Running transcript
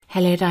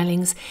Hello,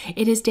 darlings.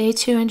 It is day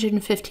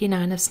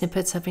 259 of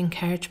Snippets of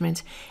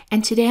Encouragement,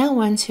 and today I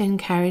want to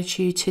encourage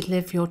you to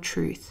live your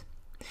truth.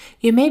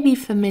 You may be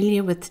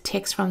familiar with the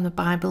text from the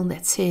Bible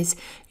that says,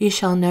 "You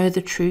shall know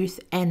the truth,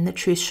 and the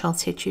truth shall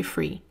set you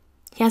free."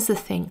 Here's the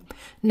thing.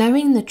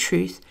 Knowing the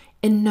truth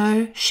in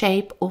no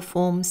shape or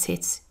form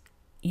sets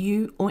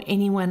you or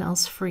anyone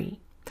else free.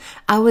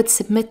 I would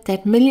submit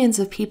that millions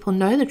of people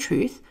know the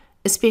truth,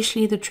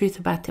 especially the truth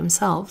about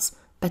themselves,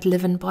 but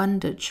live in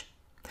bondage.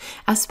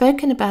 I've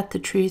spoken about the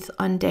truth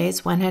on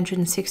days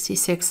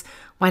 166,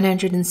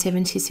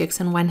 176,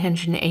 and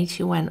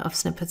 181 of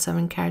Snippets of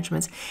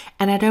Encouragement,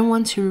 and I don't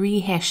want to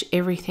rehash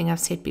everything I've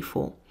said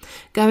before.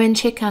 Go and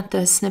check out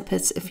those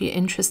snippets if you're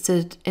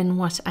interested in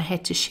what I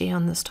had to share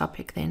on this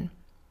topic then.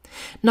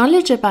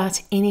 Knowledge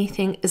about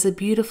anything is a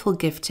beautiful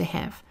gift to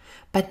have,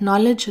 but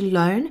knowledge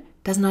alone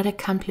does not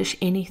accomplish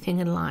anything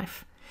in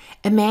life.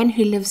 A man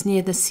who lives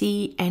near the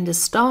sea and is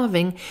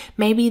starving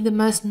may be the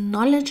most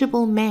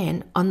knowledgeable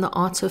man on the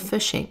art of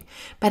fishing,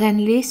 but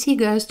unless he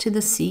goes to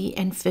the sea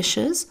and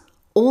fishes,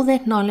 all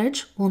that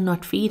knowledge will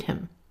not feed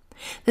him.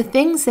 The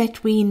things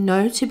that we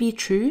know to be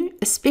true,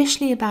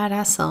 especially about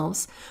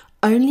ourselves,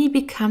 only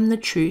become the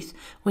truth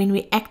when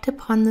we act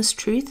upon this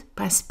truth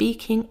by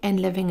speaking and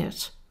living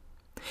it.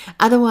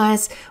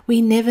 Otherwise,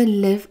 we never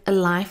live a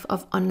life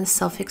of honest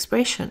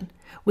self-expression.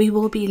 We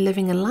will be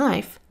living a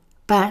life,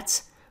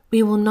 but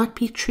we will not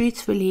be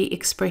truthfully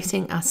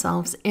expressing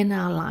ourselves in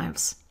our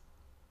lives.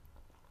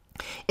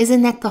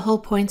 Isn't that the whole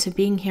point of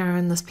being here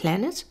on this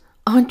planet?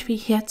 Aren't we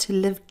here to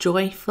live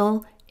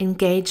joyful,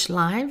 engaged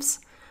lives?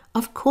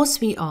 Of course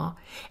we are.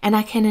 And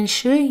I can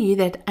assure you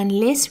that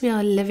unless we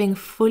are living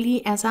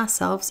fully as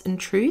ourselves in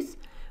truth,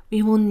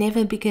 we will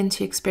never begin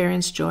to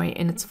experience joy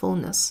in its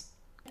fullness.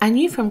 I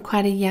knew from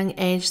quite a young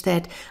age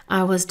that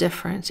I was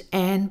different.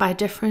 And by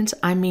different,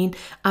 I mean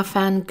I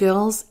found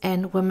girls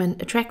and women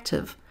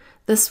attractive.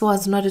 This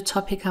was not a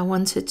topic I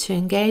wanted to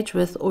engage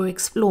with or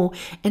explore.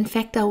 In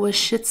fact, I was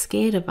shit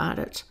scared about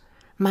it.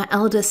 My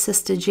elder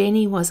sister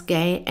Jenny was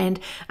gay, and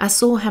I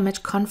saw how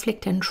much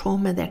conflict and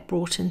trauma that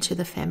brought into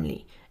the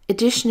family.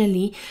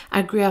 Additionally,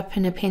 I grew up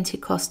in a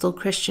Pentecostal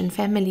Christian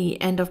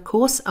family, and of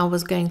course I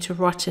was going to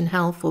rot in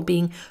hell for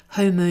being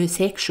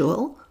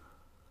homosexual.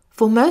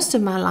 For most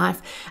of my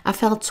life, I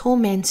felt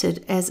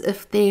tormented as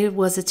if there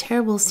was a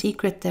terrible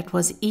secret that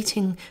was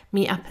eating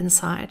me up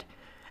inside.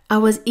 I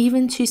was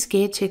even too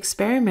scared to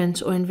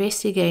experiment or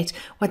investigate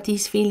what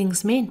these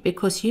feelings meant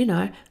because,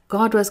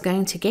 God was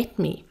going to get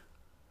me.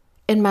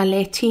 In my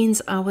late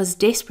teens, I was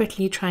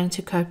desperately trying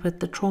to cope with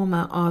the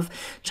trauma of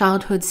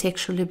childhood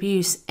sexual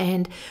abuse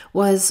and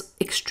was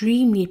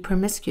extremely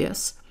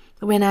promiscuous.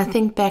 When I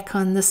think back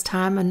on this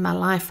time in my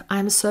life,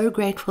 I'm so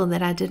grateful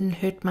that I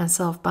didn't hurt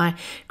myself by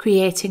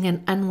creating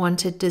an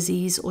unwanted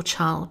disease or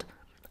child.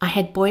 I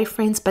had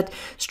boyfriends, but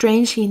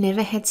strangely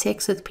never had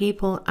sex with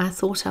people I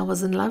thought I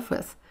was in love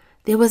with.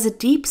 There was a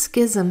deep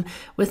schism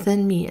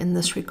within me in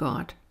this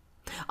regard.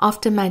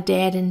 After my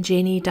dad and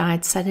Jenny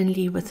died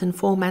suddenly within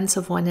 4 months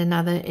of one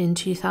another in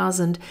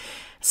 2000,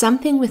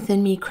 something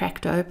within me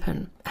cracked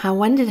open. I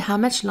wondered how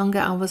much longer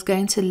I was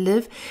going to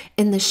live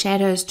in the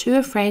shadows, too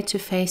afraid to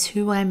face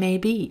who I may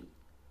be.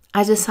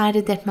 I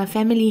decided that my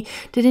family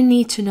didn't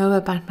need to know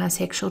about my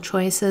sexual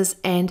choices,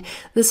 and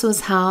this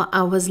was how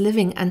I was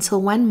living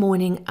until one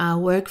morning I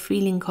awoke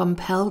feeling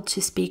compelled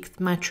to speak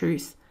my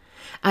truth.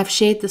 I've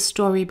shared this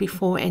story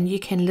before, and you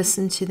can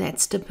listen to that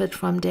snippet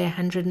from day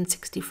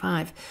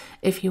 165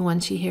 if you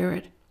want to hear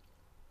it.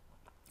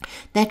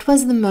 That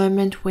was the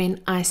moment when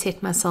I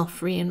set myself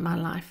free in my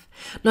life.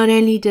 Not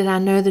only did I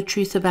know the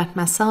truth about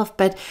myself,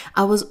 but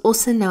I was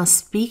also now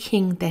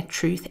speaking that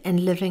truth and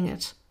living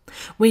it.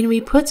 When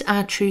we put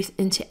our truth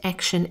into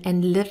action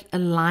and live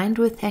aligned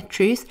with that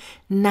truth,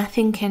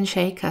 nothing can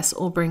shake us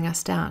or bring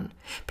us down.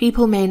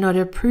 People may not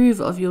approve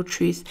of your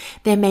truth.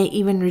 They may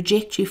even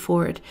reject you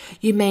for it.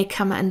 You may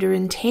come under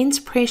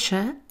intense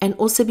pressure and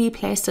also be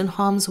placed in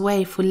harm's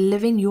way for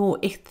living your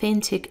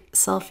authentic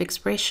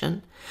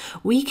self-expression.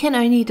 We can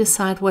only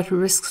decide what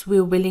risks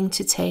we're willing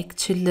to take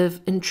to live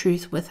in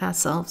truth with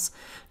ourselves.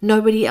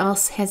 Nobody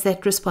else has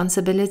that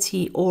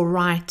responsibility or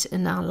right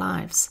in our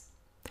lives.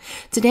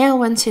 Today I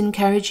want to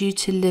encourage you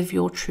to live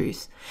your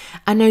truth.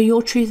 I know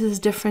your truth is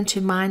different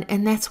to mine,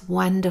 and that's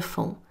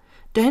wonderful.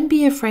 Don't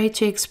be afraid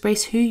to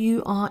express who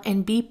you are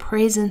and be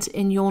present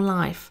in your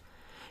life.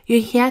 You're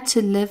here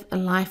to live a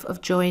life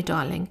of joy,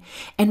 darling.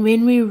 And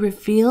when we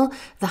reveal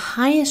the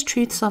highest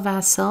truths of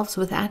ourselves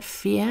without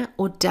fear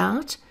or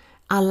doubt,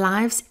 our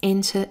lives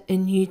enter a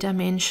new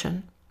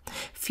dimension.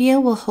 Fear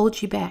will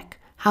hold you back.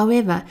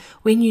 However,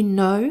 when you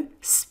know,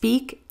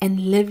 speak,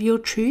 and live your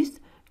truth,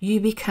 you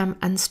become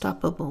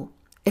unstoppable.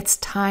 It's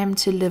time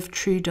to live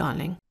true,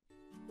 darling.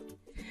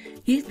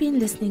 You've been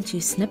listening to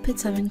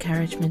Snippets of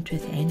Encouragement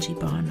with Angie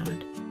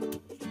Barnard.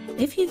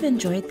 If you've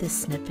enjoyed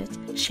this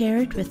snippet, share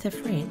it with a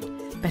friend.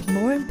 But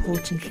more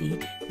importantly,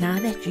 now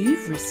that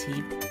you've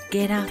received,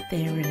 get out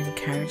there and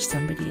encourage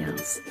somebody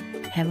else.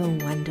 Have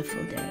a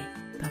wonderful day.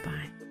 Bye-bye.